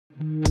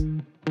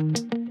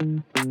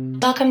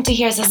Welcome to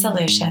Here's a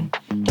Solution,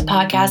 the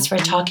podcast where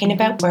talking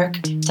about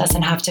work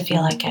doesn't have to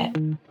feel like it.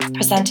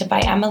 Presented by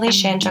Emily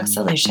Shandruck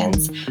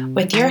Solutions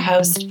with your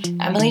host,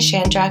 Emily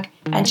Shandruck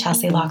and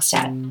Chelsey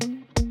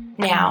Lockstead.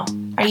 Now,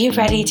 are you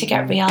ready to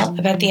get real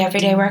about the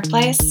everyday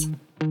workplace?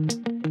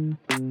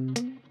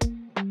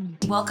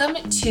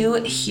 Welcome to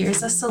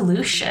Here's a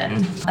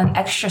Solution, an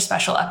extra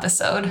special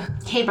episode.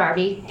 Hey,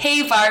 Barbie.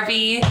 Hey,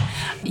 Barbie.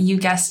 You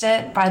guessed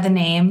it by the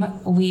name.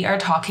 We are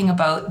talking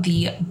about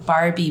the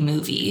Barbie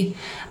movie,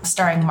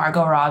 starring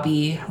Margot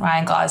Robbie,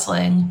 Ryan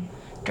Gosling,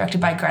 directed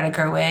by Greta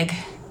Gerwig.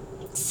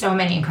 So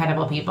many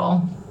incredible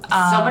people.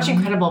 So much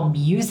incredible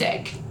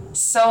music.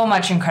 So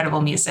much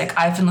incredible music.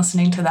 I've been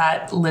listening to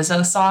that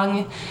Lizzo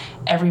song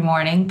every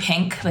morning,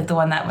 Pink, like the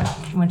one that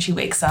when she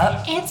wakes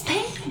up. It's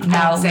Pink.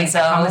 Now I promise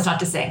Lizzo, not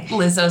to sing.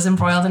 Lizzo's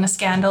embroiled in a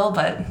scandal,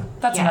 but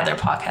that's another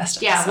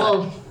podcast episode.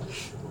 Yeah,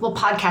 we'll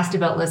podcast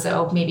about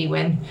Lizzo maybe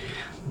when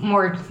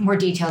more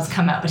details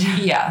come out.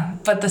 Yeah,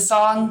 but the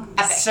song,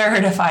 epic.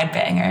 Certified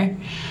banger.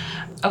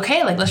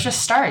 Okay, let's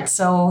just start.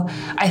 So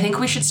I think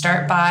we should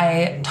start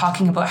by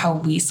talking about how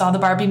we saw the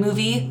Barbie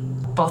movie,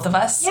 both of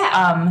us.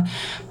 Yeah.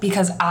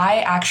 Because I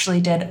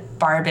actually did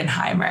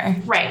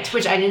Barbenheimer. Right,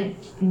 which I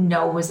didn't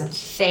know was a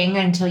thing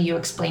until you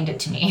explained it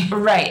to me.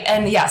 Right,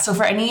 and yeah, so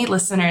for any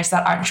listeners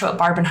that aren't sure what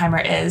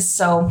Barbenheimer is,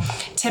 so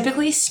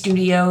typically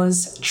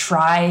studios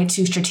try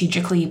to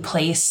strategically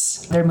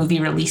place their movie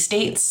release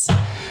dates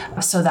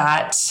so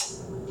that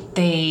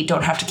they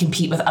don't have to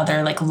compete with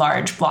other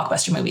large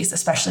blockbuster movies,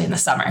 especially in the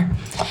summer.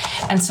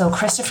 And so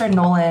Christopher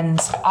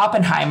Nolan's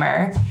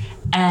Oppenheimer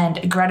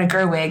and Greta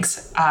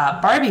Gerwig's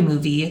Barbie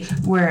movie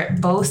were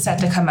both set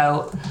to come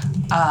out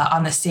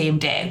on the same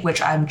day,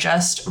 which I'm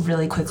just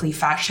really quickly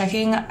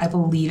fact-checking. I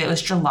believe it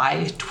was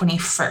July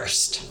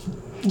 21st.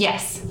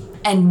 Yes.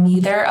 And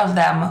neither of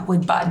them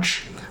would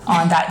budge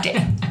on that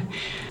day.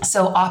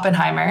 So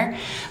Oppenheimer,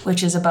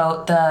 which is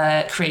about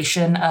the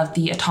creation of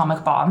the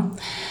atomic bomb,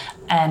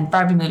 and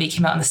Barbie movie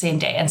came out on the same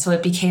day. And so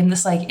it became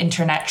this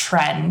internet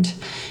trend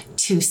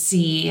to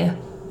see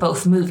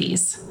both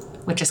movies,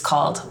 which is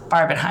called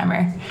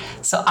Barbenheimer.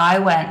 So I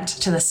went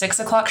to the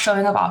 6:00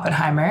 showing of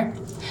Oppenheimer,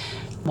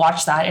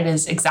 watched that. It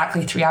is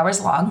exactly 3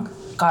 hours long,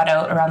 got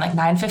out around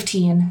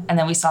 9:15, and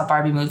then we saw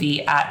Barbie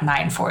movie at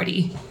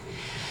 9:40.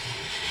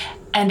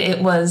 And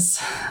it was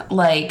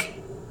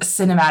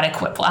cinematic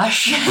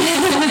whiplash.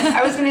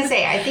 I was going to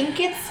say, I think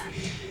it's,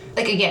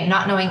 again,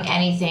 not knowing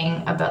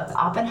anything about the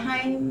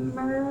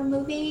Oppenheimer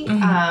movie,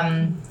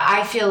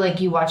 I feel like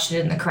you watched it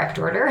in the correct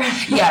order.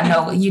 Yeah,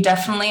 no, you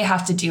definitely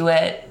have to do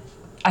it.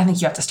 I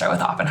think you have to start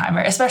with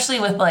Oppenheimer, especially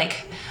with I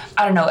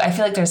don't know, I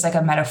feel like there's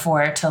a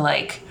metaphor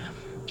to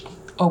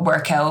a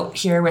workout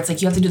here where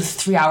it's you have to do the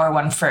 3 hour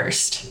one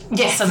first.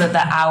 Yes. So that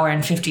the hour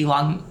and 50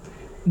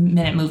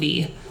 minute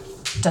movie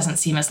doesn't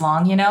seem as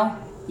long, you know?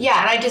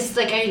 Yeah, and I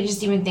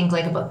just even think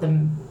about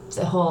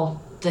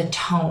the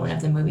tone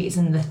of the movies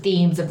and the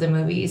themes of the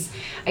movies.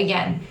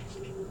 Again,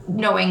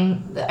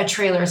 knowing a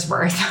trailer's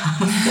worth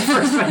of the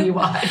first one you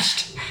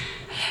watched.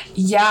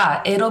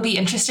 Yeah, it'll be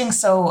interesting.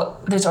 So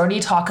there's already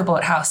talk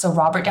about how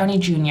Robert Downey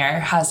Jr.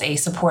 has a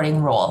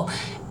supporting role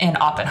in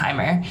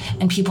Oppenheimer,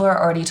 and people are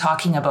already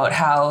talking about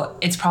how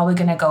it's probably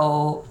going to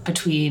go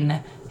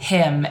between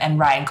him and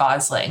Ryan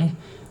Gosling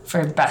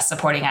for Best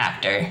Supporting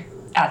Actor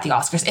at the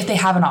Oscars. If they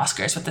have an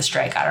Oscars with the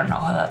strike, I don't know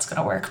how that's going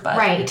to work. But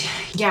right.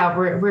 Yeah,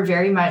 we're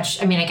very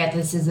much, I get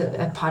this is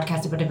a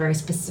podcast about a very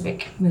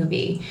specific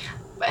movie,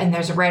 and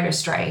there's a writer's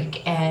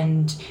strike,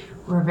 and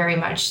we're very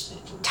much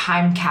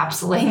time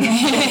capsuling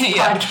this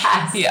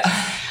podcast. Yeah.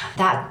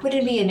 That would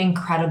be an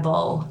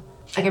incredible,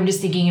 I'm just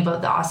thinking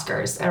about the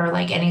Oscars or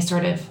any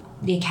sort of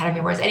the Academy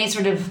Awards, any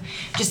sort of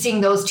just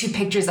seeing those two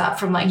pictures up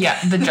from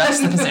the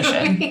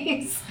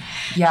juxtaposition.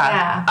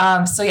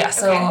 Yeah.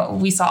 So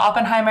we saw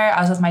Oppenheimer.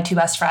 I was with my two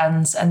best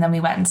friends, and then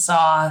we went and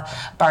saw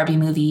Barbie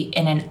movie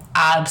in an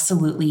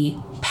absolutely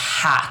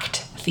packed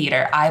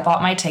theater. I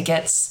bought my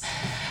tickets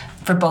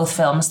for both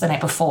films the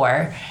night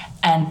before,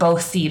 and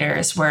both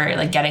theaters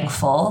were getting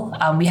full.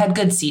 We had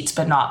good seats,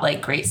 but not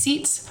great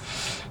seats.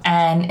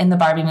 And in the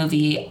Barbie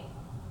movie,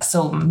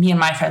 so me and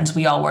my friends,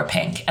 we all wore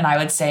pink, and I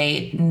would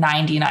say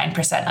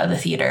 99% of the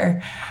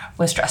theater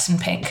was dressed in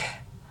pink.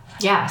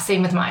 Yeah,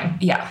 same with mine.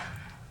 Yeah.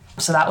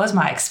 So that was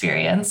my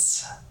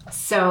experience.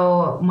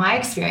 So my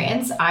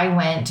experience, I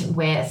went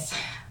with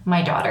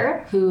my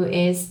daughter, who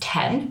is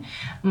 10,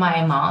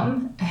 my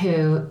mom,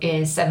 who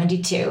is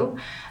 72,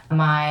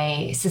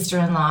 my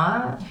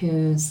sister-in-law,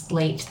 who's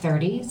late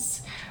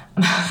 30s.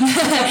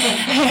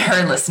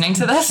 Her listening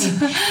to this.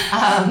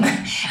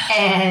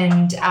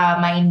 And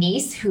my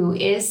niece, who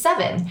is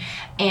 7.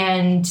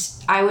 And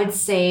I would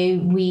say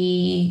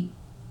we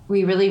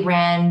really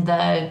ran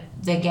the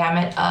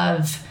gamut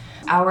of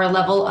our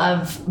level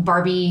of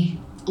Barbie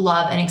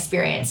love and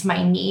experience.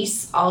 My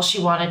niece, all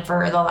she wanted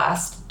for the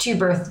last 2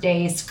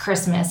 birthdays,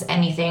 Christmas,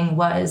 anything,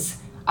 was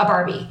a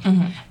Barbie.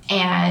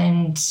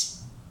 And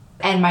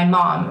my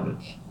mom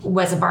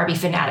was a Barbie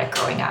fanatic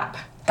growing up.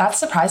 That's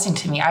surprising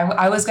to me.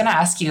 I was going to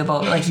ask you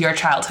about like your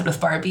childhood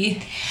with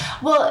Barbie.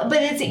 Well,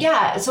 but it's,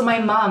 yeah. So my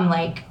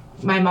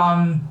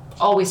mom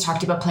always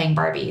talked about playing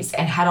Barbies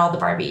and had all the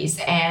Barbies.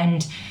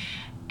 And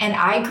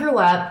I grew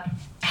up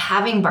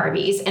having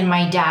Barbies, and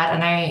my dad,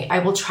 and I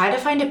will try to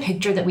find a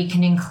picture that we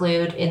can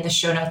include in the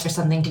show notes or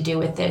something to do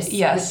with this,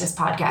 with this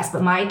podcast.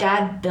 But my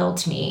dad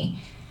built me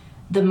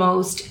the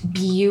most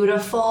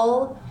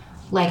beautiful,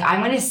 like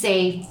I'm going to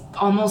say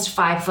almost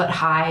 5 foot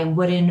high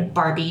wooden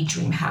Barbie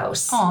dream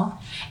house. Aww.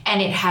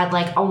 And it had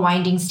like a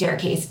winding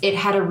staircase. It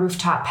had a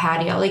rooftop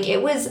patio. Like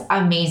it was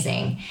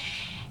amazing.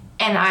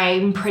 And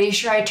I'm pretty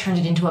sure I turned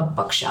it into a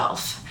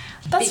bookshelf.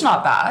 That's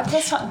not bad.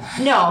 That's not...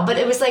 No, but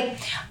it was like,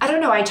 I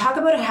don't know. I talk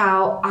about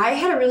how I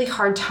had a really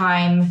hard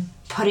time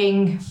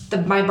putting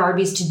my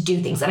Barbies to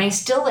do things. And I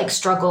still like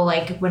struggle,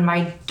 like when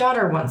my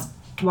daughter once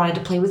wanted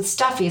to play with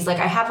stuffies. Like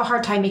I have a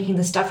hard time making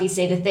the stuffies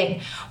say the thing.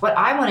 What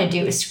I want to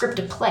do is script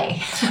a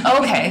play.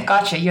 Okay,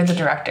 gotcha. You're the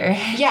director.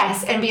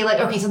 Yes, and be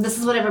like, okay, so this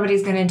is what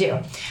everybody's going to do.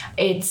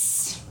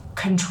 It's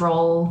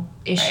control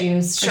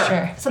issues. Right,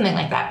 sure. Something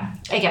like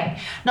that. Again,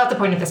 not the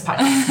point of this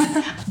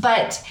podcast.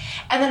 But,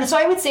 and then, so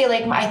I would say,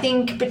 like, I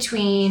think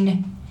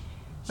between,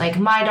 like,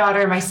 my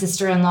daughter, my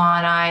sister-in-law,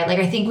 and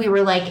I think we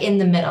were, like, in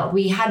the middle.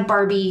 We had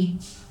Barbie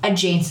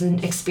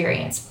adjacent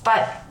experience,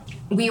 but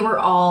we were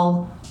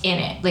all in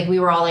it. Like, we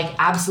were all, like,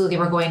 absolutely,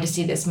 we're going to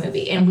see this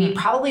movie. And we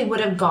probably would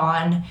have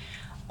gone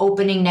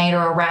opening night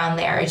or around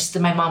there. It's just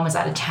that my mom was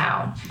out of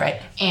town.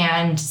 Right.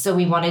 And so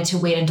we wanted to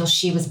wait until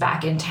she was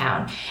back in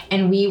town.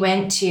 And we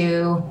went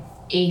to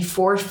a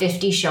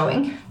 4:50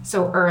 showing,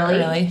 so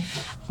early.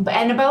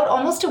 And about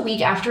almost a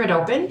week after it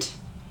opened,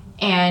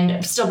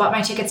 and still bought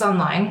my tickets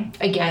online.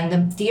 Again,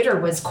 the theater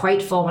was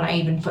quite full when I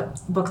even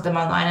booked them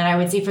online. And I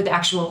would say for the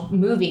actual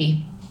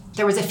movie,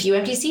 there was a few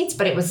empty seats,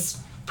 but it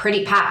was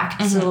pretty packed.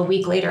 Mm-hmm. So a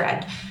week later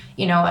at,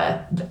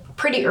 a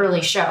pretty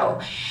early show.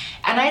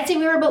 And I'd say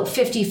we were about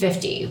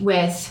 50-50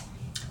 with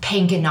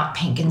pink and not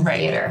pink in the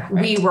theater.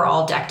 Right. We were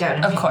all decked out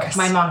in pink. Of course.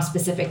 My mom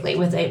specifically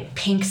with a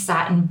pink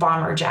satin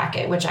bomber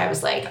jacket, which I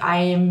was like, I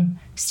am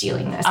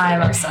stealing this.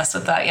 I'm obsessed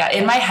with that. Yeah.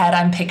 In my head,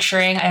 I'm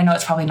picturing, I know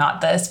it's probably not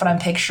this, but I'm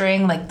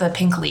picturing like the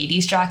pink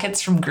ladies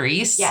jackets from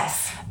Greece.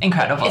 Yes.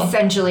 Incredible.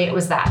 Essentially, it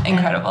was that.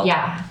 Incredible. And,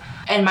 yeah.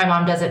 And my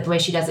mom does it the way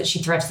she does it. She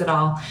thrifts it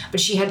all.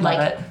 But she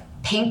had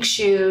pink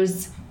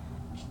shoes,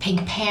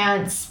 pink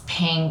pants,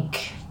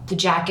 the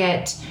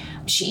jacket.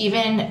 She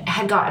even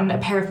had gotten a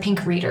pair of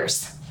pink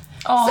readers.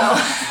 Oh.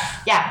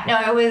 So, yeah,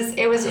 no,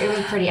 it was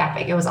pretty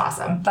epic. It was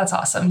awesome. That's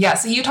awesome. Yeah,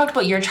 so you talked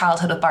about your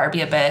childhood with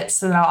Barbie a bit,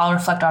 so now I'll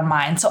reflect on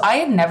mine. So I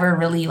had never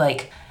really,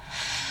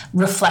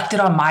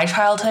 reflected on my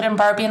childhood in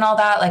Barbie and all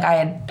that. Like, I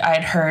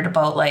had heard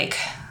about,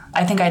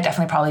 I think I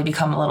definitely probably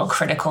become a little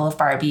critical of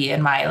Barbie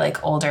in my,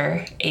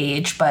 older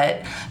age,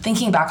 but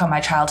thinking back on my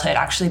childhood,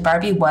 actually,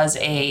 Barbie was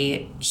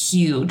a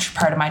huge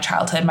part of my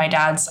childhood. My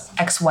dad's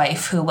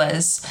ex-wife, who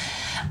was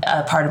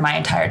a part of my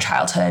entire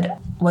childhood,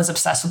 was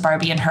obsessed with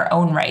Barbie in her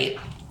own right.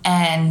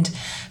 And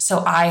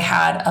so I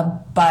had a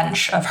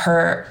bunch of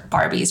her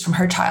Barbies from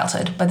her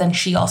childhood, but then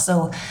she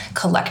also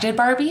collected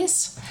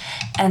Barbies.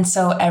 And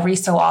so every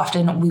so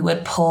often we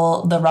would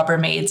pull the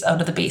Rubbermaids out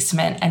of the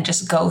basement and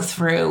just go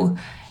through,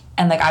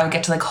 and I would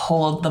get to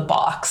hold the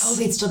box. Oh,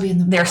 they'd still be in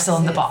the box. They're still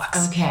in the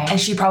box. Okay. And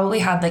she probably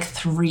had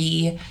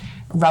 3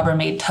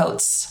 Rubbermaid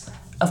totes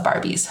of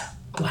Barbies.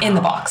 Wow. In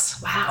the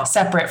box. Wow.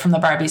 Separate from the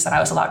Barbies that I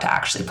was allowed to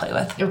actually play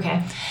with.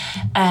 Okay.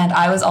 And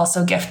I was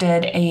also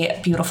gifted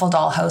a beautiful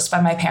dollhouse by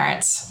my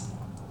parents,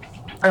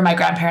 or my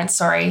grandparents,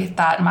 sorry,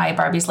 that my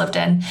Barbies lived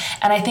in.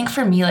 And I think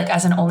for me,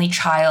 as an only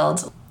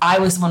child, I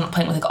was the one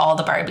playing with all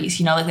the Barbies,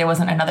 there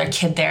wasn't another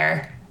kid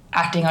there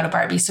acting out a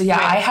Barbie. So yeah,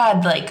 right. I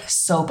had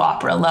soap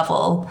opera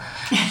level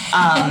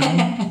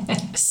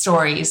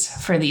stories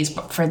for these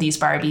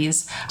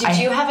Barbies. Did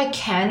you have a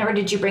Ken, or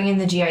did you bring in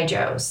the G.I.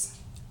 Joes?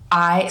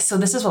 So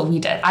this is what we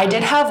did. I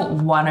did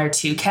have 1 or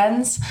 2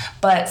 Kens,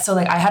 but so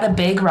I had a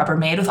big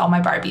Rubbermaid with all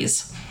my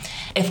Barbies.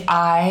 If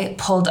I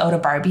pulled out a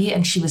Barbie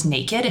and she was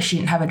naked, if she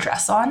didn't have a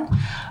dress on,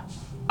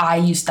 I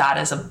used that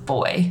as a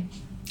boy.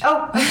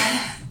 Oh,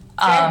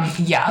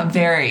 okay. Yeah,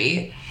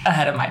 very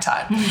ahead of my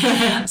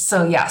time.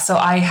 So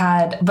I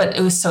had, but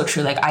it was so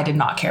true. I did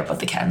not care about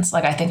the Kens.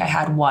 I think I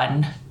had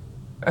 1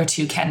 or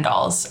 2 Ken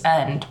dolls,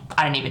 and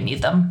I didn't even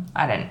need them.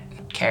 I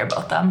didn't care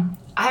about them.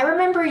 I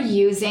remember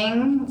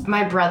using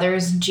my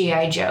brother's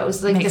G.I.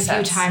 Joes, the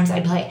few times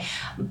I'd play.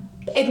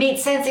 It made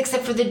sense,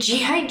 except for the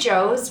G.I.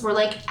 Joes were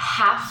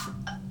half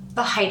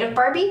the height of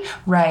Barbie.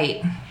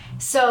 Right.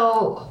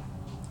 So,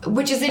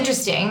 which is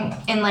interesting,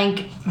 and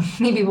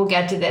maybe we'll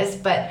get to this,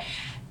 but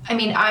I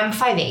mean, I'm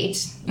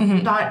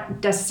 5'8",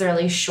 not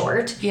necessarily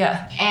short.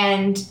 Yeah.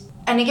 And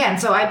again,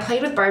 so I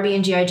played with Barbie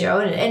and G.I. Joe,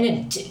 and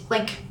it,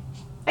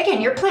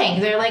 again, you're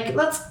playing. They're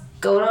let's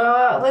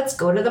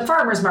go to the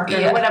farmer's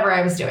market or whatever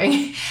I was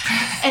doing.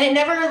 And it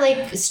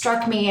never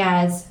struck me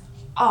as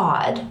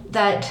odd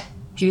that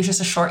he was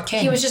just a short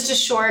kid. He was just a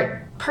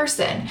short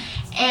person.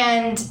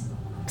 And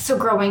so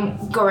growing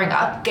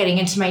up, getting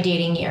into my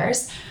dating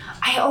years,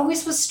 I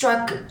always was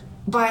struck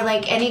by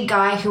like any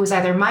guy who was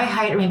either my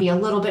height or maybe a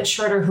little bit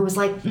shorter, who was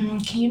like, can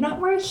you not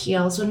wear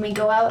heels when we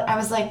go out? I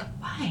was like,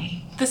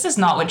 why? This is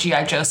not what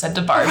G.I. Joe said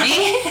to Barbie.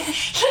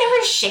 He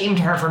never shamed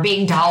her for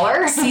being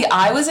taller. See,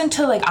 I was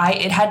into like,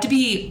 it had to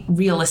be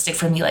realistic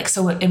for me. Like,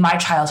 so in my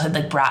childhood,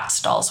 like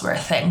Bratz dolls were a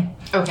thing.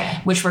 Okay.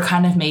 Which were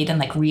kind of made in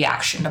like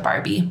reaction to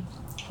Barbie.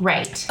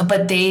 Right.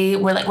 But they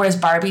were like, whereas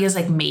Barbie is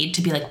like made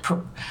to be like,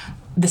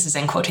 this is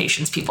in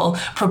quotations, people,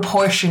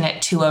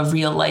 proportionate to a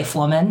real life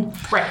woman.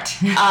 Right.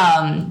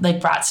 Like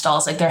Bratz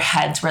dolls, like their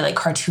heads were like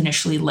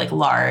cartoonishly like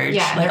large.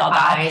 Yeah, like their all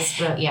eyes,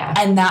 that. yeah.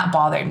 And that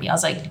bothered me. I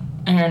was like,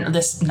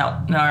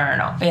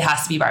 no. It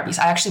has to be Barbies.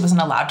 I actually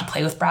wasn't allowed to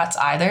play with Bratz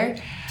either.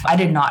 I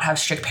did not have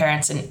strict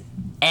parents in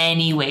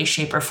any way,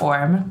 shape, or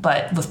form.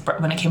 But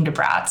when it came to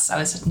Bratz, I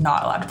was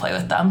not allowed to play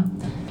with them.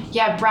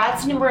 Yeah,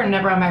 Bratz were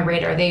never on my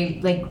radar. They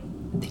like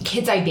the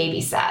kids I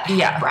babysat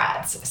had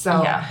Bratz.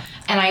 So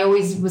and I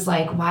always was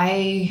like,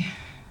 why?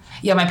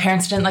 Yeah, my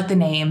parents didn't like the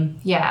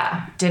name.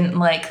 Yeah. Didn't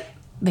like,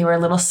 they were a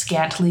little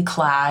scantily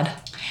clad.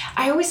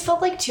 I always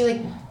felt like too,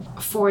 like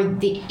for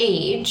the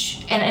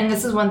age, and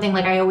this is one thing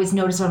like I always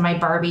noticed on my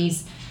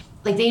Barbies,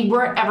 like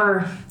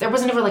there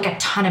wasn't ever like a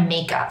ton of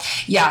makeup.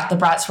 Yeah, the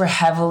Bratz were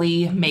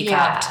heavily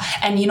make-upped. Yeah.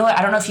 And you know what,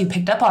 I don't know if you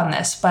picked up on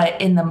this, but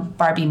in the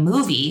Barbie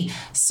movie,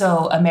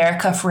 so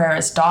America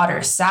Ferrera's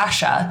daughter,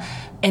 Sasha,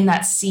 in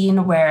that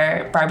scene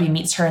where Barbie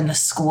meets her in the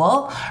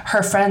school,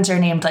 her friends are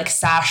named like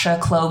Sasha,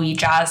 Chloe,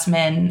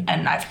 Jasmine,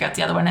 and I forget what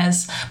the other one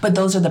is, but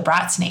those are the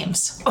Bratz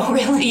names. Oh,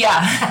 really?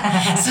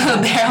 Yeah.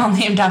 So they're all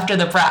named after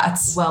the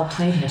Bratz. Well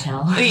played,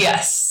 Mattel.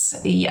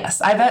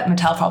 Yes. I bet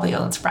Mattel probably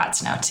owns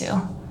Bratz now too.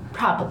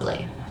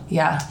 Probably.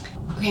 Yeah.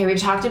 Okay, we've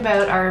talked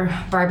about our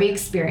Barbie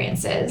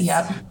experiences.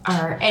 Yep.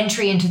 Our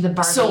entry into the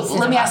Barbie cinema.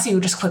 Let me ask you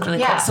just quick.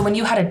 So when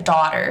you had a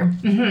daughter,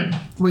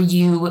 were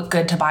you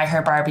good to buy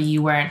her Barbie?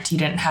 You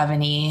didn't have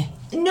any...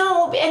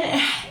 No,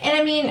 and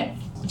I mean,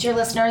 dear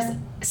listeners,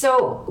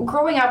 so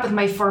growing up with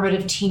my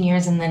formative teen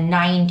years in the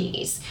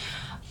 90s,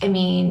 I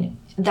mean,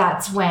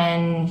 that's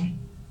when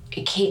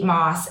Kate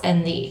Moss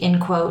and the, in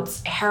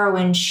quotes,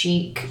 heroin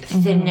chic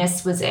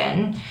thinness was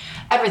in.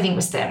 Everything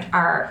was thin.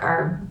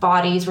 Our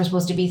bodies were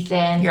supposed to be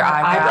thin. Your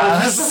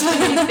eyebrows were supposed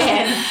to be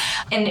thin.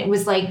 And it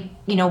was like,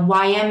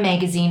 YM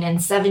magazine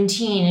and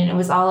 17, and it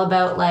was all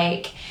about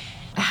like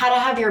how to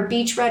have your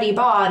beach ready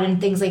bod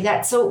and things like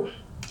that. So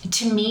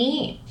to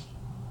me,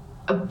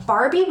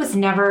 Barbie was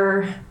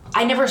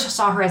I never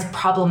saw her as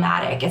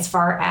problematic as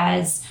far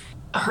as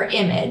her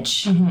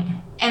image. Mm-hmm.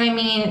 And I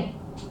mean,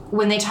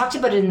 when they talked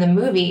about it in the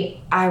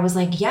movie, I was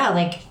like, yeah,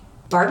 like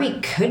Barbie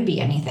could be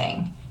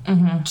anything.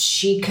 Mm-hmm.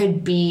 She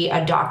could be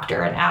a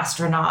doctor, an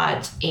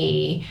astronaut,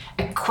 a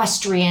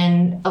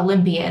equestrian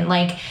Olympian,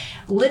 like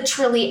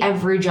literally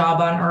every job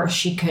on earth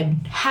she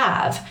could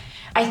have.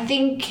 I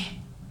think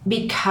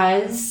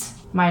because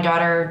my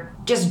daughter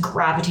just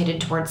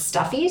gravitated towards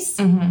stuffies,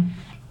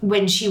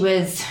 when she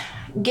was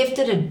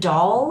gifted a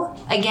doll,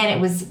 again, it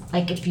was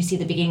like, if you see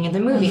the beginning of the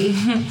movie,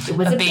 it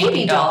was a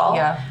baby doll.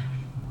 Yeah.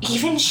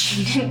 Even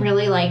she didn't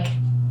really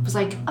was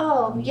like,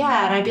 oh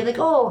yeah, and I'd be like,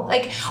 oh,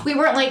 like we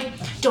weren't like,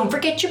 don't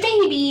forget your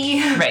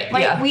baby, right?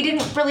 Like we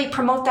didn't really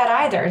promote that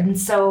either. And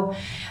so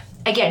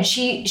again,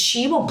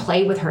 she will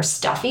play with her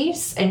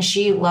stuffies, and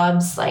she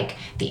loves like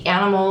the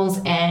animals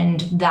and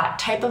that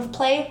type of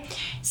play.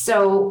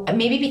 So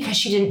maybe because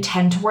she didn't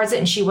tend towards it,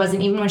 and she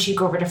wasn't, even when she'd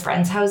go over to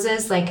friends'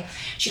 houses, like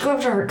she'd go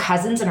over to her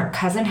cousins, and her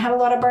cousin had a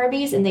lot of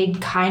Barbies, and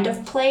they'd kind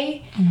of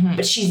play,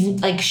 but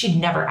she'd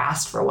never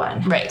asked for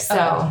one. Right. So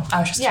I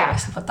was just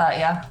curious about that.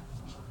 Yeah.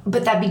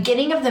 But that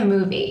beginning of the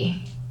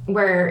movie,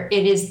 where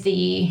it is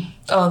the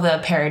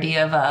parody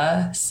of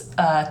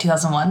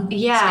 2001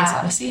 Space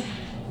Odyssey.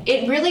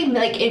 It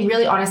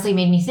really honestly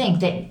made me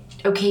think that,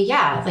 okay,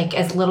 yeah, like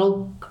as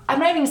little, I'm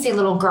not even gonna say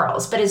little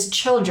girls, but as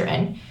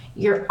children,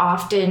 you're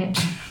often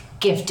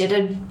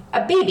gifted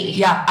a baby.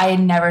 Yeah, I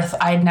had never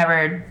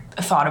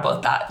thought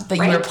about that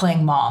right? You were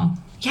playing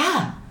mom.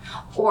 Yeah,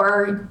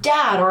 or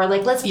dad, or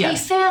like let's play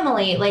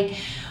family, like.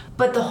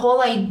 But the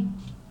whole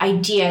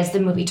idea, as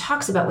the movie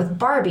talks about with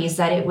Barbie, is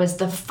that it was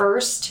the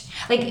first,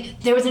 like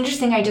there was an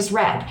interesting thing I just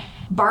read.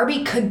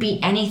 Barbie could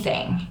be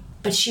anything,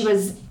 but she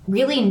was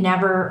really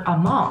never a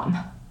mom.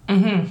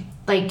 Mm-hmm.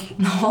 Like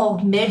the whole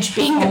Midge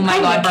being oh my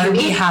god, Barbie.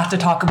 We have to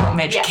talk about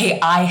Midge. Yes. Okay,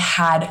 I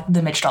had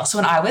the Midge doll. So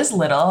when I was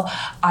little,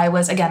 I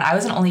was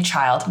an only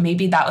child.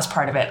 Maybe that was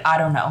part of it. I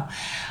don't know.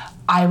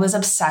 I was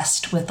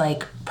obsessed with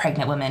like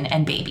pregnant women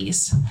and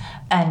babies.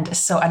 And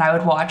I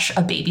would watch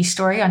A Baby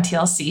Story on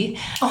TLC.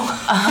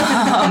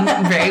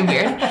 Oh. Very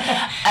weird.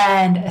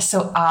 And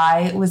so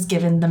I was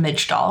given the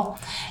Midge doll.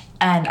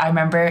 And I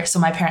remember, so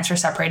my parents were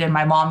separated.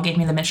 My mom gave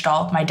me the Midge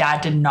doll. My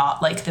dad did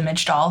not like the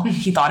Midge doll.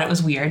 He thought it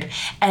was weird.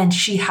 And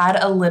she had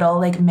a little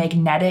like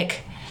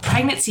magnetic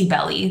pregnancy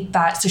belly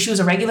so she was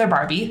a regular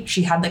Barbie.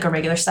 She had like a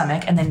regular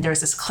stomach. And then there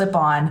was this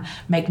clip-on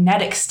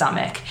magnetic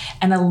stomach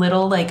and a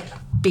little like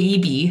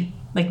baby,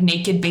 like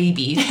naked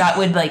baby that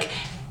would like,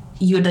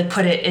 you would like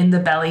put it in the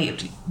belly.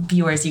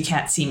 Viewers, you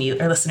can't see me,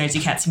 or listeners,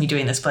 you can't see me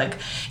doing this, but like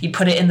you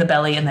put it in the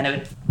belly and then it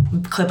would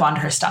clip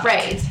onto her stomach.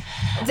 Right.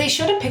 They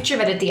showed a picture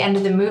of it at the end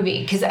of the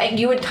movie because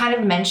you had kind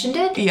of mentioned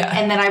it. Yeah.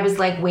 And then I was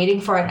like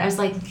waiting for it. And I was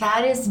like,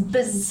 that is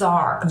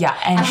bizarre. Yeah.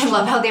 And I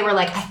love how they were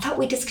like, I thought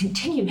we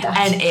discontinued that.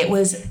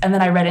 And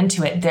then I read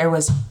into it, there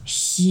was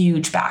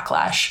huge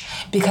backlash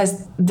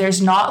because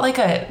there's not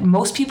like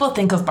most people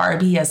think of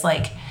Barbie as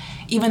like,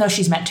 even though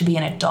she's meant to be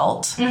an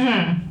adult,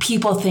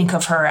 people think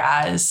of her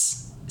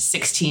as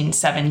 16,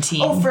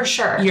 17 for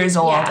sure. years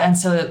old. Yeah.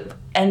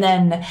 And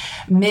then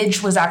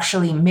Midge was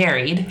actually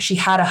married. She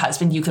had a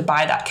husband. You could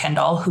buy that Ken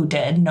doll. Who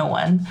did? No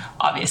one,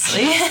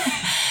 obviously.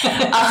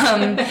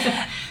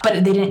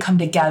 But they didn't come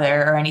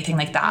together or anything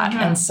like that.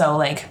 And so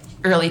like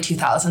early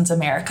 2000s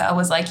America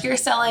was like, you're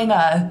selling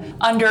a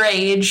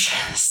underage,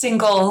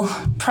 single,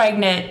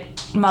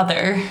 pregnant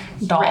mother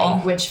doll.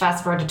 Right. Which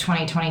fast forward to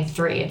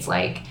 2023, it's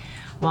like,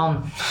 well,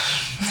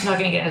 I'm not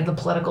going to get into the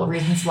political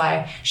reasons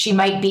why she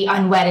might be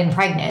unwed and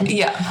pregnant.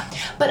 Yeah.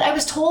 But I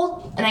was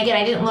told, and again,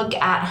 I didn't look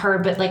at her,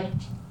 but like,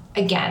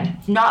 again,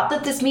 not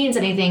that this means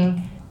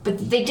anything,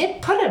 but they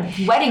did put a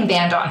wedding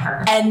band on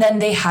her. And then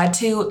they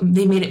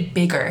made it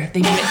bigger.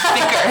 They made it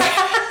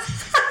thicker.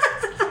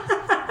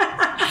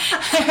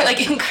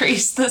 Like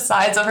increased the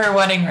size of her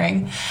wedding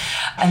ring.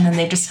 And then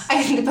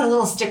I think they put a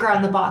little sticker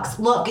on the box.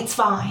 Look, it's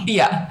fine.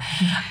 Yeah.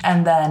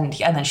 And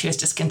then she was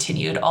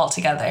discontinued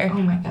altogether.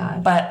 Oh my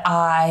God. But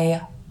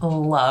I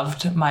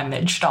loved my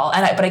Midge doll.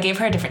 But I gave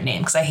her a different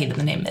name because I hated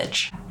the name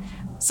Midge.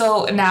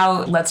 So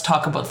now let's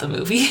talk about the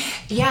movie.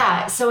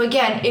 Yeah. So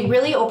again, it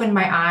really opened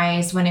my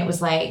eyes when it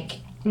was like,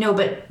 no,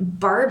 but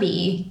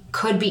Barbie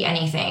could be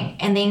anything.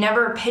 And they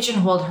never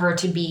pigeonholed her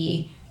to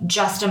be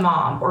just a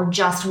mom or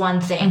just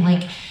one thing.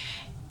 Like,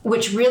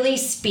 which really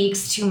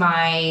speaks to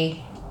my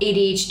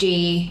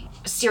ADHD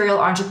serial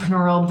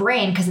entrepreneurial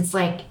brain, because it's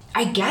like,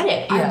 I get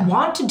it. Yeah. I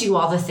want to do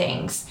all the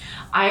things.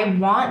 I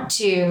want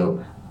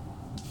to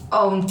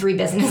own 3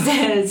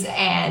 businesses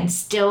and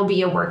still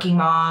be a working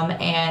mom.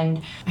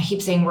 And I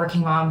keep saying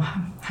working mom.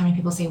 How many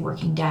people say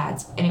working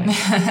dads? Anyway, a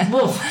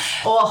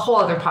whole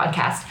other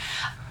podcast.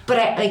 But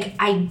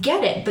I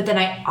get it. But then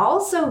I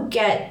also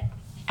get,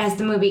 as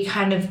the movie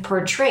kind of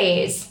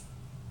portrays,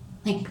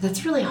 like,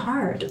 that's really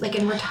hard. Like,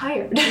 and we're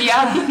tired.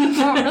 Yeah,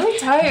 I'm really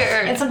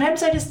tired. And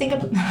sometimes I just think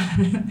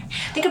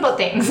about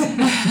things. You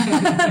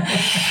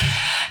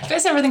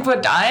guys ever think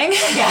about dying?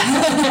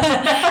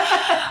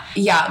 Yeah.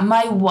 Yeah,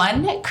 my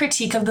one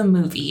critique of the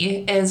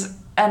movie is,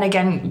 and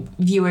again,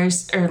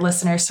 viewers or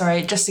listeners,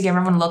 sorry, just to give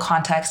everyone a little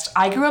context,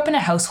 I grew up in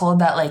a household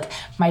that, like,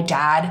 my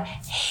dad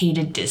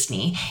hated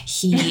Disney.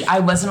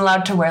 I wasn't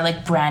allowed to wear,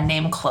 like, brand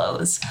name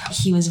clothes.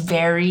 He was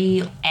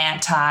very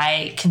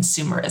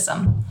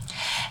anti-consumerism.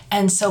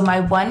 And so my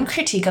one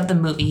critique of the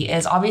movie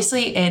is,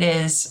 obviously it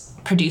is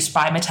produced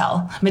by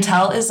Mattel.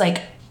 Mattel is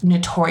like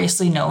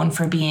notoriously known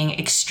for being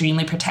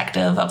extremely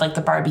protective of like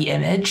the Barbie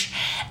image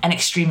and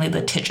extremely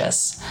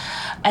litigious.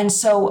 And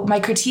so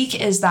my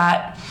critique is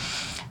that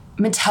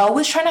Mattel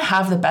was trying to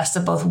have the best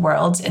of both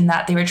worlds in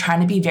that they were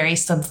trying to be very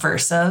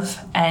subversive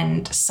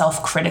and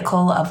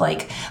self-critical of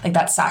like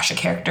that Sasha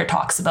character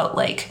talks about,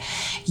 like,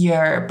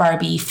 your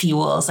Barbie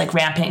fuels like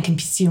rampant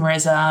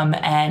consumerism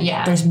and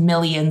there's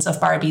millions of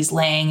Barbies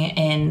laying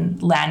in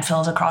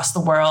landfills across the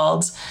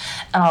world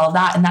and all of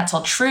that. And that's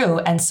all true.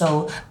 And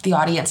so the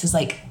audience is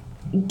like,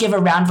 give a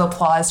round of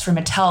applause for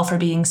Mattel for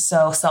being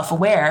so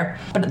self-aware.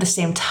 But at the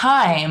same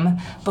time,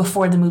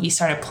 before the movie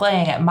started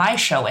playing at my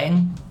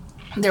showing,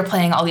 they're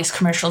playing all these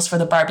commercials for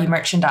the Barbie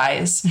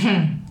merchandise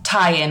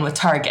tie in with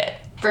Target.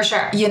 For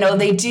sure. You know,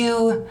 they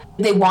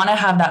want to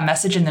have that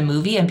message in the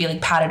movie and be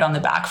like patted on the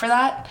back for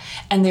that.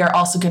 And they're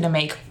also going to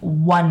make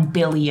 $1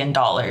 billion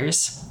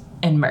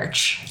in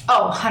merch.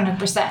 Oh,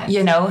 100%.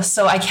 You know,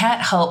 so I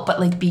can't help but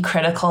like be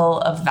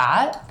critical of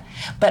that.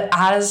 But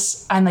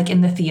as I'm like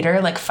in the theater,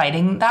 like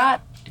fighting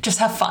that, just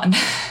have fun.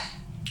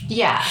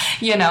 Yeah.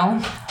 You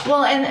know?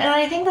 Well, and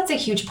I think that's a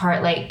huge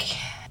part. Like,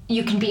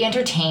 you can be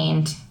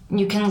entertained.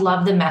 You can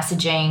love the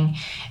messaging.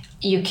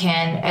 You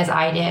can, as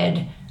I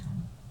did,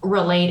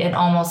 relate and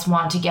almost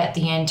want to get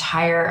the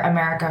entire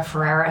America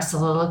Ferrera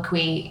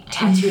soliloquy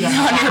tattooed on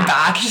your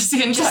back. Just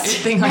the entire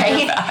thing on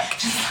your back.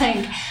 Just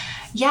like,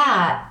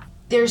 yeah,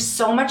 there's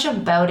so much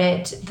about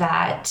it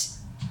that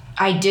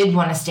I did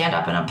want to stand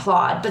up and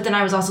applaud. But then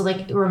I was also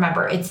like,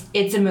 remember,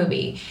 it's a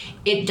movie.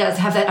 It does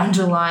have that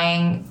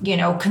underlying,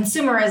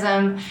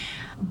 consumerism.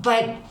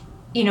 But,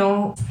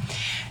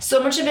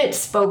 so much of it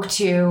spoke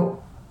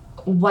to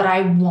what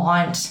I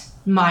want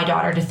my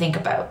daughter to think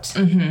about.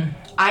 Mm-hmm.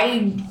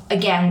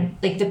 Again,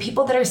 like the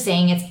people that are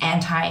saying it's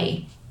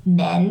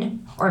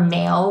anti-men or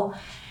male,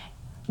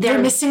 they're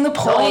missing the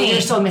point. Oh,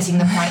 you're so missing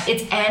the point.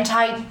 It's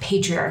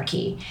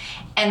anti-patriarchy.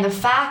 And the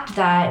fact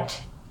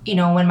that,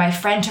 when my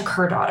friend took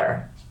her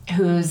daughter,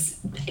 who's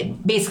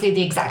basically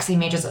the exact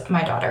same age as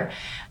my daughter,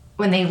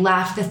 when they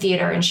left the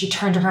theater and she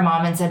turned to her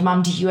mom and said,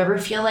 "Mom, do you ever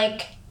feel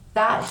like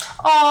that?"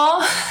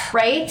 Aww.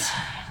 Right?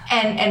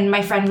 And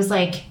my friend was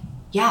like,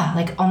 "Yeah,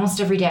 like almost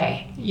every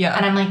day." Yeah.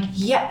 And I'm like,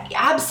 yeah,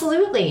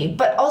 absolutely.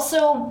 But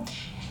also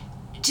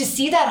to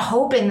see that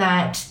hope in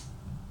that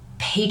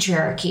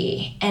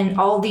patriarchy and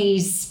all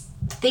these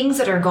things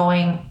that are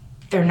going,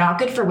 they're not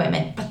good for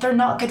women, but they're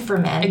not good for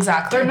men.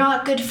 Exactly. They're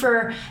not good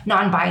for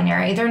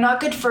non-binary. They're not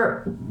good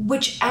for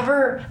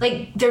whichever,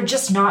 like, they're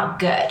just not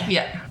good.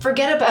 Yeah.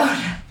 Forget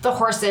about the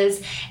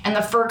horses and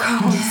the fur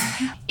coats.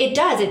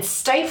 It's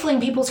stifling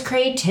people's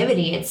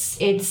creativity.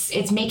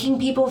 It's making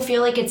people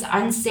feel like it's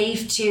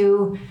unsafe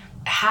to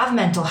have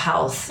mental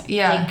health.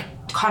 Yeah. Like,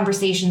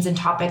 conversations and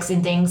topics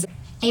and things.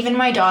 Even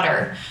my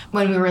daughter,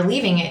 when we were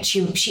leaving it,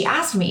 she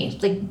asked me,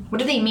 like, what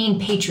do they mean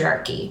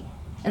patriarchy?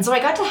 And so I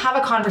got to have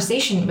a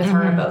conversation with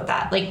her about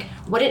that, like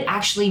what it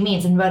actually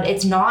means, and but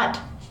it's not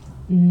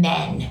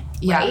men,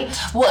 right?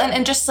 Well,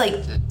 and just like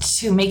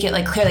to make it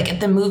like clear, like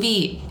the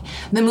movie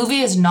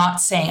is not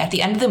saying at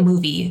the end of the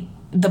movie,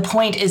 the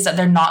point is that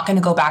they're not going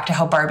to go back to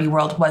how Barbie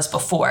world was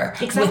before,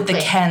 with the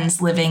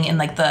Kens living in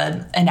like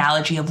the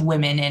analogy of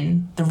women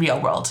in the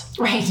real world.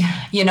 Right.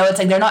 You know, it's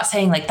like they're not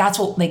saying like that's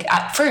what, like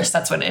at first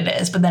that's what it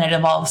is, but then it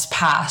evolves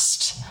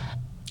past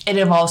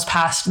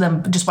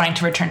them just wanting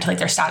to return to like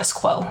their status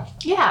quo.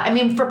 Yeah, I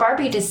mean, for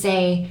Barbie to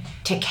say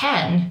to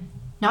Ken,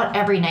 not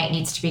every night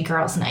needs to be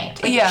girls'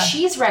 night. Like,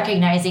 she's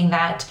recognizing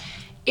that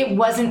it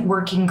wasn't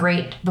working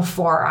great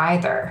before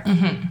either,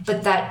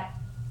 but that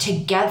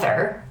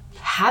together,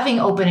 having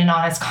open and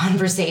honest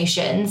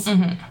conversations,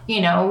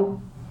 you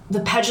know, the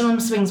pendulum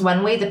swings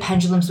one way, the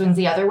pendulum swings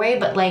the other way,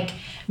 but like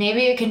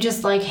maybe it can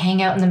just like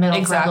hang out in the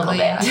middle for a little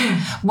bit.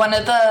 One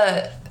of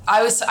the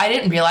I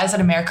didn't realize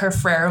that America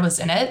Ferrera was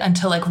in it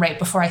until like right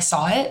before I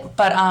saw it.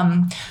 But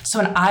so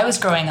when I was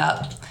growing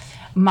up,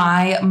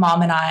 my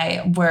mom and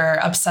I were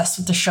obsessed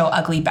with the show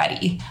Ugly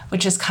Betty,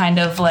 which is kind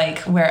of like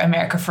where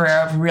America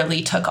Ferrera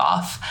really took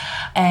off.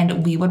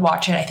 And we would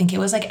watch it, I think it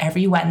was like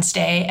every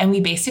Wednesday. And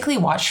we basically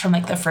watched from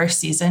like the first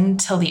season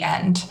till the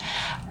end.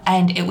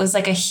 And it was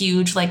like a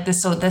huge, like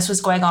this, so this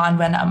was going on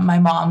when my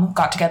mom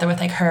got together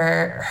with like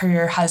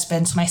her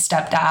husband, so my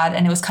stepdad.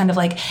 And it was kind of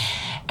like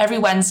every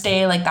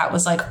Wednesday, like that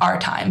was like our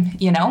time,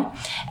 you know?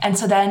 And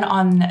so then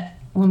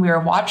when we were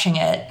watching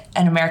it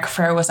and America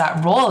Ferrera was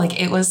that role,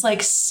 like it was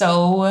like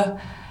so,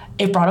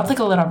 it brought up like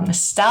a little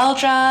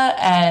nostalgia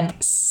and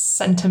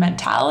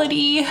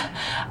sentimentality,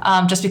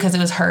 just because it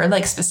was her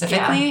like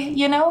specifically,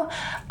 you know?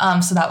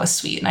 So that was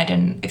sweet and I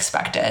didn't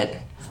expect it.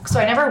 So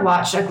I never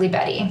watched Ugly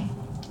Betty,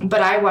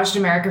 but I watched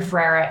America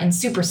Ferrera in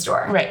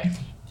Superstore. Right.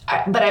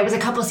 But I was a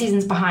couple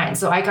seasons behind,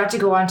 so I got to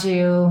go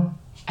onto,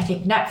 I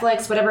think,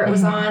 Netflix, whatever it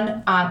was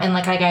on, and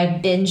like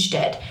I binged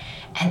it,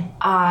 and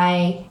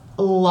I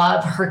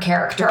love her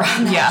character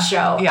on that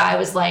show. Yeah. I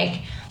was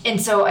like,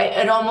 and so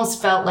it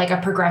almost felt like a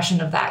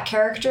progression of that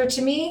character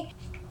to me.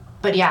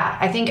 But yeah,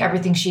 I think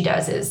everything she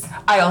does is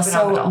I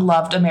also phenomenal.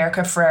 Loved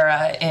America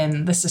Ferrera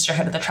in The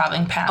Sisterhood of the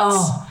Traveling Pants.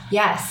 Oh,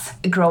 yes.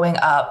 Growing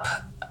up,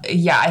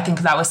 yeah, I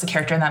think that was the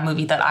character in that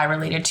movie that I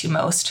related to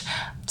most.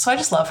 So I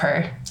just love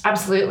her.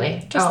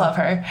 Absolutely. Just love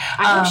her.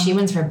 I hope she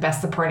wins for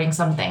Best Supporting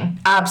Something.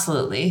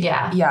 Absolutely.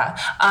 Yeah. Yeah.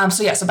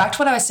 So back to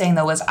what I was saying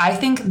though, was I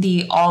think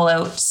the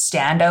all-out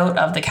standout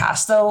of the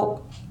cast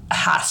though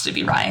has to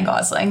be Ryan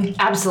Gosling.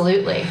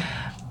 Absolutely.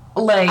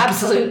 Like,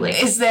 absolutely.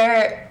 Is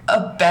there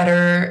a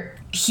better,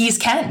 he's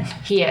Ken.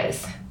 He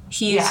is.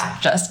 He's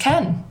just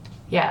Ken.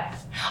 Yeah.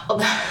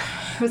 Although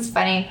it was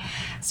funny,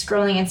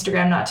 scrolling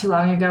Instagram not too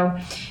long ago,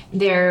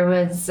 there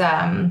was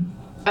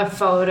a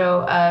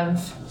photo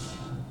of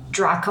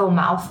Draco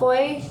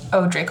Malfoy.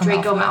 Oh, Draco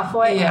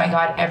Malfoy. Yeah. Oh my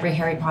God, every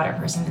Harry Potter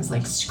person is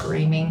like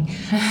screaming,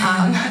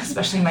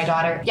 especially my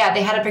daughter. Yeah,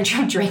 they had a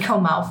picture of Draco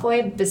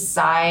Malfoy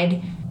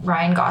beside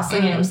Ryan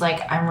Gosling, and it was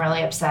like, I'm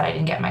really upset I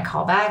didn't get my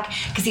call back,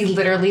 because he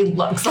literally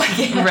looks like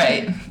it.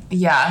 Right.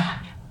 Yeah.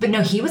 But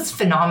no, he was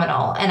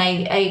phenomenal, and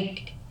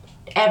I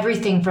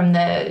everything from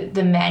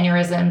the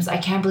mannerisms. I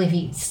can't believe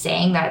he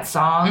sang that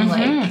song.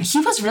 Like, he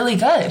was really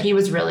good. He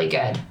was really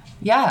good.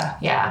 Yeah.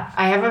 Yeah.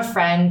 I have a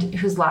friend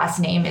whose last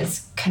name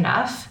is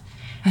Knuff,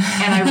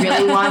 and I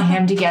really want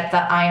him to get the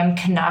I am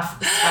Knuff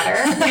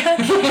sweater.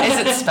 Is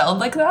it spelled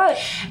like that?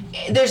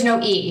 There's no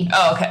E.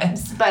 Oh, okay.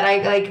 But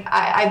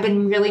I've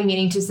been really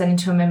meaning to send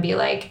it to him and be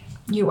like,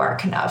 you are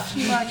Knuff.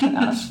 You are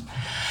Knuff.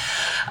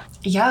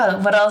 Yeah,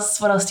 what else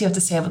do you have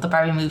to say about the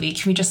Barbie movie?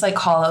 Can we just like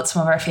call out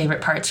some of our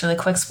favorite parts really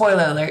quick?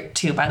 Spoiler alert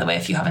too, by the way,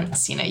 if you haven't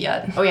seen it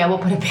yet. Oh yeah, we'll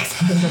put a big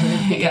spoiler at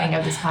the beginning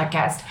of this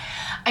podcast.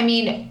 I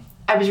mean,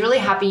 I was really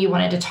happy you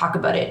wanted to talk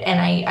about it, and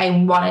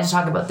I wanted to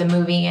talk about the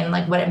movie and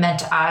like what it meant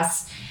to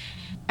us.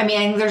 I mean,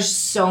 I think there's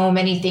so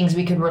many things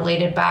we could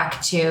relate it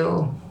back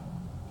to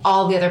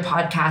all the other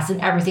podcasts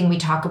and everything we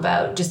talk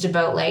about, just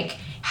about like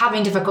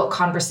having difficult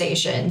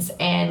conversations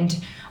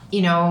and,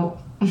 you know,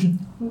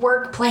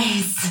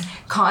 workplace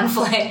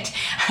conflict.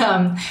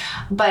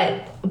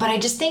 But I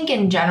just think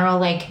in general,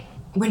 like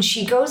when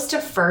she goes to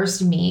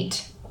first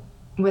meet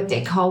what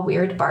they call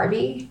Weird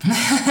Barbie,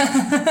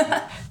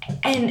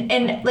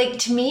 and like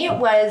to me it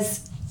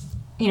was,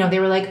 you know, they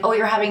were like, oh,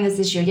 you're having this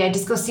issue. Yeah,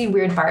 just go see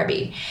Weird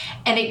Barbie.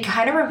 And it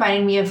kind of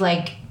reminded me of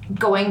like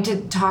going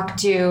to talk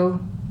to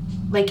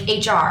like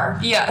HR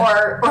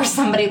or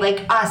somebody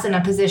like us in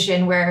a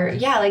position where,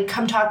 like,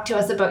 come talk to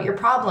us about your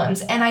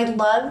problems. And I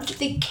loved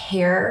the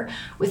care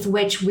with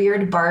which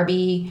Weird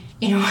Barbie,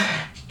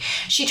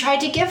 she tried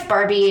to give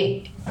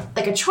Barbie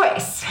like a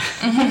choice.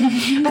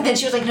 But then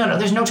she was like, no,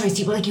 there's no choice.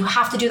 You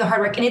have to do the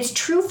hard work. And it's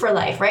true for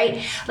life,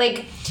 right?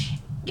 Like,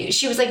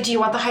 she was like, do you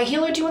want the high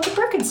heel or do you want the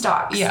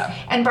Birkenstocks? Yeah.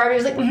 And Barbie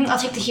was like, I'll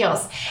take the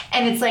heels.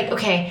 And it's like,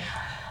 okay,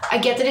 I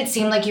get that it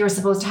seemed like you were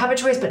supposed to have a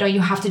choice, but no, you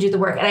have to do the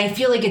work. And I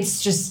feel like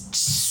it's just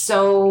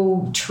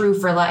so true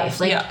for life.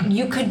 Like,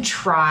 you could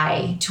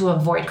try to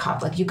avoid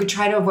conflict. You could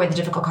try to avoid the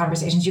difficult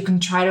conversations. You can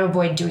try to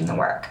avoid doing the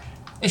work.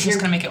 It's just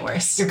going to make it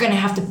worse. You're going to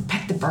have to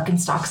pick the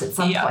Birkenstocks at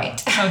some point.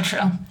 So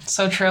true.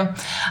 So true.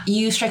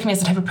 You strike me as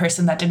the type of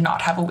person that did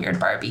not have a weird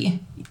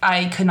Barbie.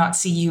 I could not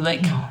see you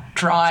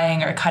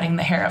drawing or cutting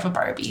the hair of a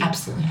Barbie.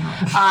 Absolutely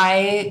not.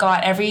 I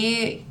got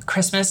every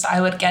Christmas,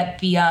 I would get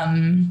the,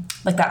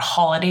 that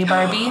holiday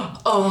Barbie.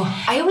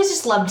 I always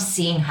just loved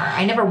seeing her.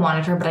 I never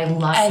wanted her, but I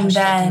loved how she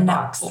looked in the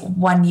box. And then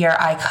one year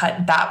I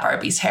cut that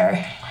Barbie's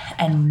hair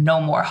and no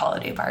more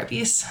holiday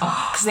Barbies.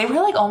 Because they were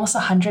almost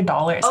 $100,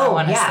 I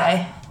want to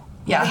say.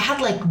 Yeah. They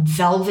had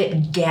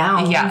velvet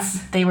gowns. Yeah.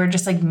 They were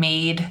just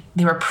made,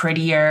 they were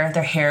prettier.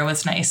 Their hair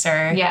was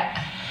nicer.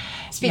 Yeah.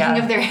 Speaking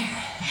of their,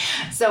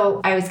 so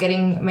I was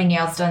getting my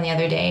nails done the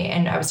other day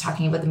and I was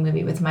talking about the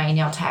movie with my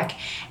nail tech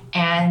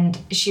and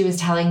she was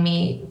telling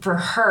me for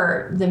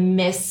her, the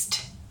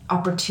missed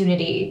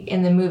opportunity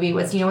in the movie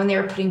was, when they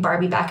were putting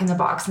Barbie back in the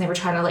box and they were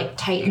trying to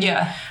tighten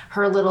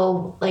her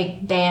little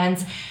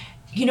bands.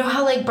 You know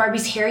how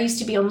Barbie's hair used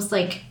to be almost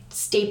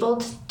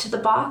stapled to the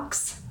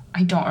box?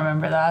 I don't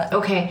remember that.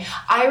 Okay.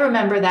 I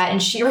remember that and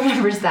she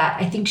remembers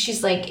that. I think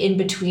she's in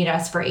between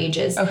us for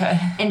ages. Okay.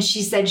 And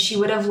she said she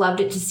would have loved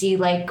it to see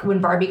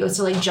when Barbie goes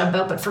to jump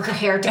out, but for her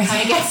hair to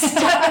kind of get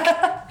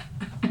stuck.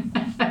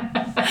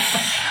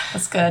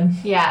 That's good.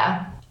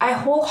 Yeah. I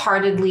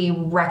wholeheartedly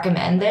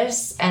recommend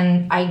this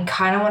and I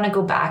kind of want to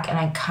go back and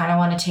I kind of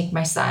want to take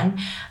my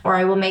son or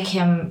I will make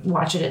him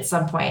watch it at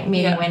some point,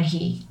 maybe when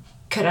he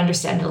could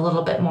understand it a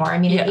little bit more. I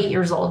mean, at 8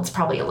 years old, it's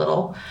probably a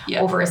little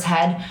over his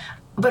head.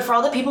 But for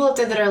all the people out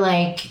there that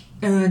are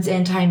it's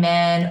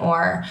anti-men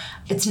or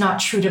it's not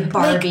true to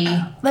Barbie.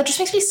 That just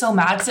makes me so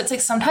mad because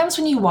it's sometimes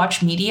when you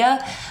watch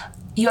media,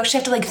 you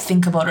actually have to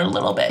think about it a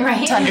little bit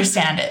to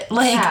understand it.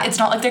 It's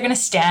not they're going to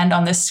stand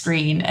on this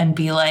screen and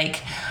be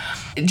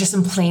just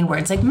in plain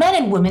words, men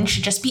and women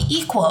should just be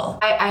equal.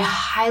 I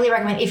highly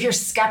recommend if you're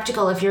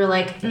skeptical, if you're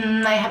I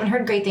haven't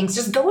heard great things,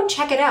 just go and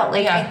check it out.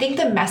 I think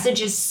the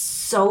message is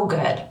so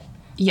good.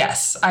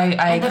 Yes,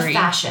 I agree. The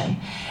fashion.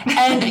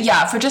 And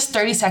for just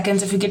 30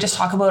 seconds, if we could just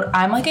talk about,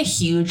 I'm a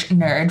huge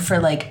nerd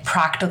for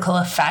practical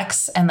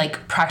effects and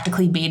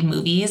practically made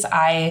movies.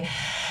 I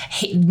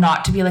hate,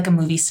 not to be a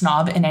movie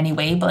snob in any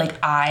way, but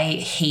I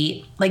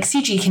hate,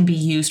 CG can be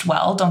used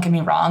well, don't get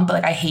me wrong,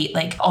 but I hate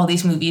all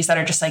these movies that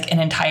are just an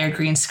entire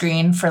green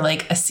screen for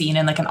a scene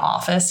in an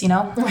office,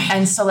 Right.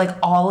 And so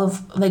all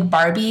of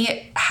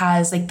Barbie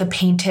has the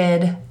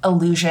painted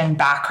illusion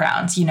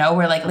backgrounds,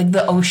 where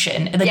the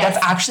ocean, that's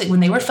actually, when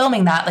they were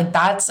filming that,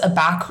 that's a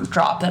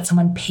backdrop that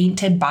someone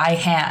painted by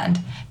hand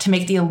to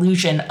make the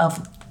illusion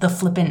of the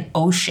flippant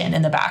ocean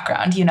in the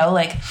background,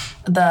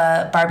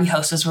 the Barbie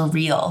houses were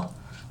real.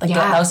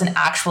 That was an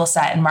actual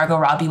set and Margot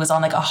Robbie was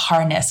on a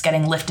harness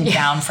getting lifted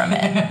down from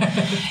it,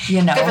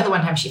 Good for the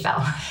one time she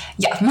fell.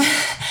 Yeah.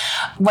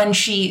 When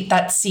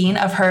that scene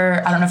of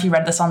her, I don't know if you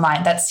read this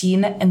online, that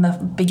scene in the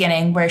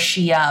beginning where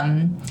she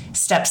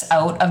steps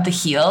out of the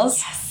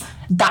heels,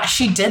 that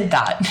she did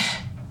that.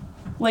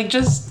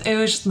 It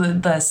was just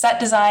the set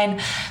design,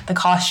 the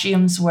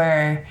costumes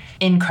were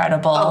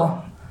incredible.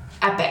 Oh,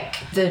 epic.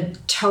 The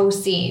toe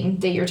scene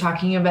that you're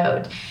talking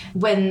about,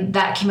 when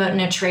that came out in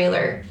a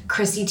trailer,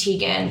 Chrissy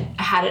Teigen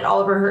had it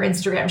all over her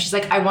Instagram. She's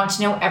I want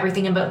to know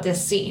everything about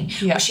this scene.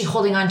 Yeah. Was she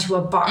holding onto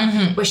a bar?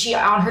 Mm-hmm. Was she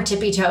on her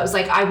tippy toes?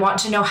 I want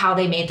to know how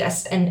they made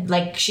this. And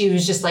she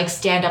was just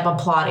stand up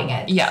applauding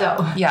it. Yeah.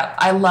 So. Yeah.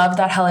 I love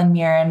that Helen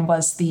Mirren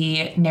was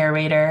the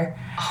narrator.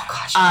 Oh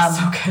God, she was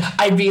so good.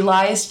 I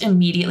realized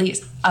immediately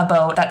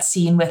about that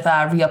scene with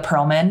Rhea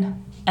Perlman.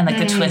 And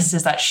the twist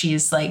is that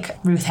she's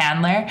Ruth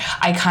Handler.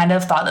 I kind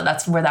of thought that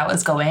that's where that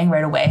was going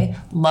right away.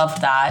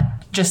 Loved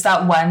that. Just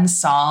that one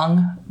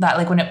song that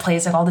when it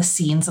plays all the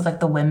scenes of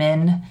the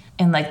women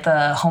in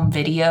the home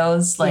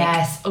videos.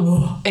 Yes.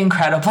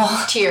 Incredible.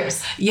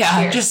 Tears.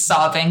 Yeah. Tears. Just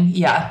sobbing.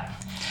 Yeah.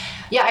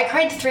 Yeah, I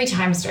cried 3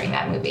 times during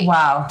that movie.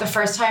 Wow. The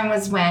first time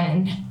was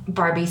when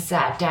Barbie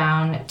sat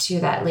down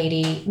beside that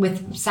lady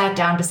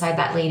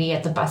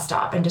at the bus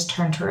stop and just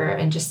turned to her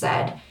and just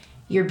said,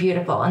 "You're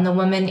beautiful." And the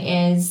woman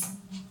is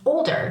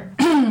older.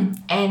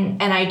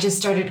 and I just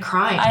started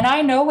crying. And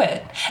I know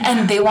it.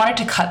 And they wanted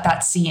to cut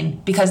that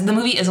scene because the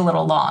movie is a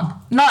little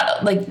long.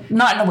 Not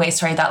in a way,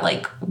 sorry, that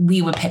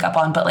we would pick up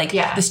on, but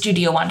the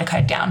studio wanted to cut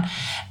it down.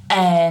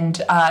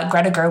 And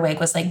Greta Gerwig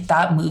was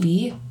that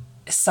movie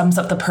sums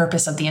up the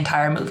purpose of the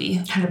entire movie.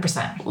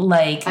 100%.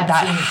 Like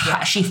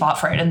that she fought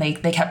for it and they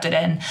kept it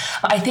in.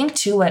 I think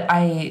too what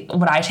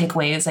I take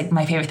away is like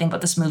my favorite thing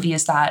about this movie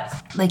is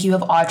that like you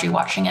have Audrey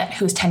watching it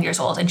who's 10 years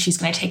old and she's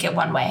going to take it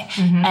one way.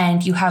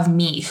 And you have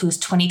me who's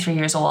 23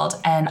 years old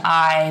and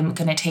I'm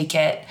going to take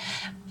it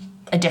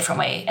a different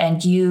way.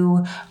 And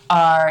you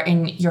are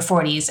in your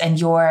 40s and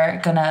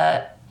you're going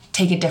to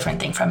take a different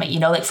thing from it.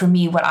 You know, like for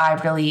me, what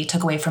I really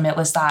took away from it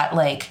was that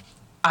like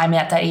I'm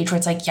at that age where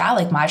it's like, yeah,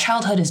 like my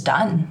childhood is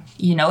done,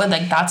 you know, and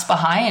like that's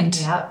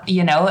behind,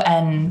 you know,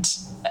 and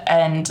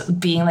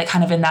being like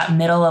kind of in that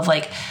middle of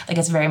like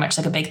it's very much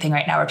like a big thing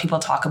right now where people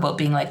talk about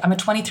being like, I'm a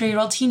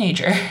 23-year-old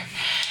teenager.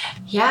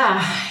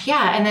 Yeah.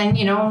 And then,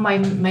 you know, my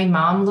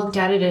mom looked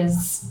at it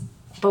as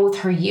both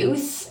her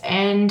youth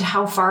and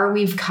how far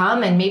we've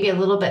come and maybe a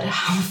little bit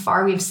how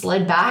far we've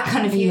slid back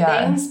on a few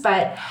things.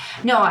 But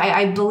no,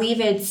 I believe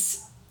it's,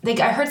 like,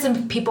 I heard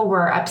some people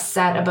were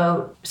upset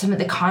about some of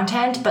the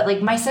content, but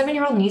like my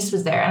 7-year-old niece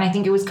was there and I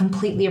think it was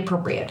completely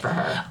appropriate for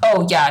her.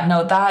 Oh yeah,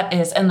 no, that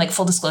is, and like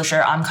full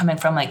disclosure, I'm coming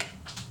from like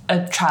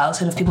a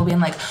childhood of people being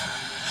like,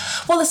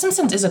 well, The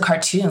Simpsons is a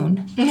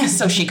cartoon,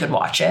 so she could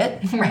watch it.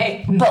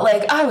 Right. But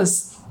like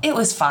it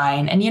was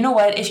fine. And you know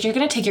what? If you're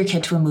going to take your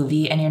kid to a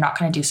movie and you're not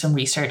going to do some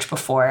research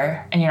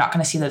before and you're not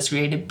going to see that it's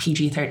rated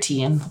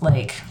PG-13,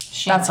 like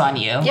that's on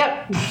you.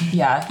 Yep.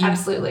 Yeah.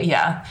 Absolutely.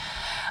 Yeah.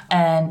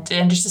 And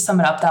just to sum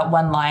it up, that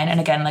one line, and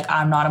again, like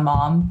I'm not a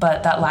mom,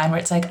 but that line where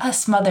it's like,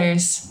 us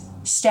mothers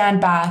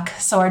stand back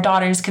so our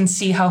daughters can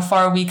see how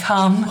far we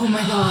come. Oh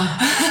my God.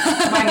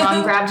 My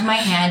mom grabbed my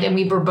hand and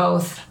we were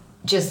both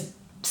just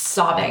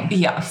sobbing.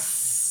 Yeah.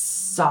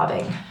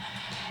 Sobbing.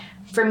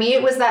 For me,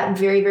 it was that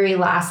very, very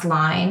last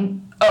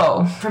line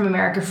from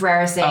America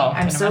Ferrera saying,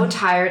 I'm so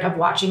tired of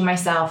watching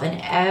myself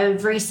and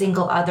every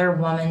single other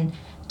woman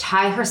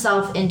tie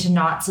herself into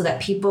knots so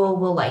that people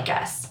will like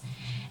us.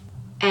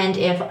 And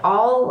if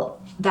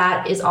all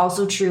that is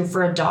also true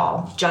for a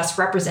doll just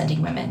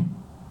representing women,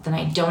 then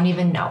I don't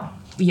even know.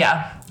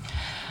 Yeah.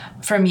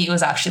 For me, it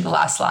was actually the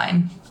last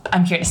line.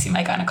 I'm here to see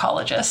my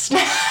gynecologist.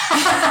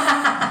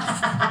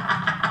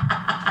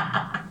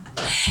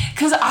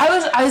 Because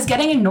I was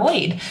getting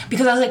annoyed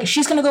because I was like,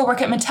 she's going to go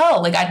work at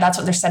Mattel. Like, that's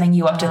what they're setting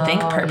you up to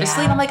think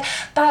purposely. Yeah. And I'm like,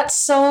 that's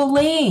so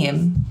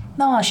lame.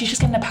 No, she's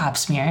just getting a pap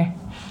smear.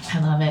 I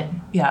love it.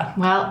 Yeah.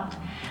 Well,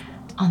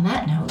 on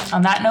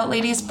that note,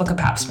 ladies, book a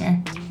pap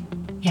smear.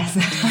 Yes.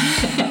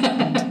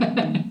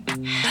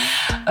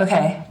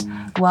 Okay.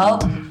 Well,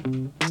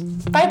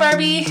 bye,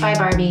 Barbie. Bye,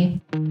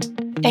 Barbie.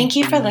 Thank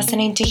you for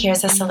listening to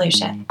Here's a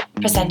Solution,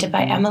 presented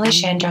by Emily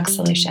Shandruck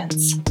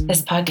Solutions.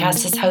 This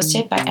podcast is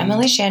hosted by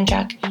Emily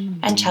Shandruck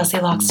and Chelsey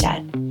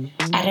Lockstead.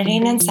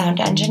 Editing and sound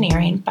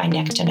engineering by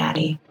Nick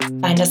Donati.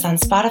 Find us on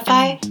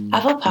Spotify,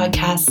 Apple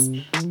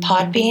Podcasts,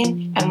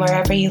 Podbean, and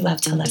wherever you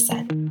love to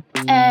listen.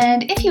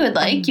 And if you would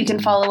like, you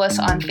can follow us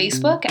on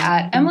Facebook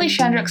at Emily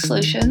Shandruck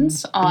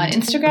Solutions, on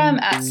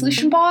Instagram at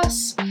Solution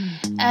Boss.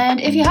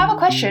 And if you have a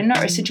question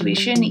or a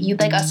situation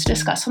you'd like us to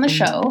discuss on the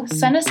show,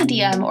 send us a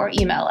DM or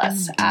email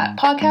us at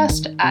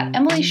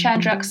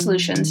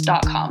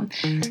podcast@emilyshandrucksolutions.com.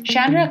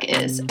 Shandruck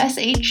is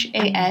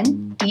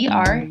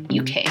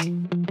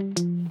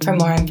SHANDRUK. For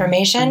more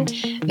information,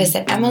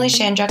 visit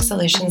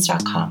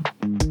emilyshandrucksolutions.com.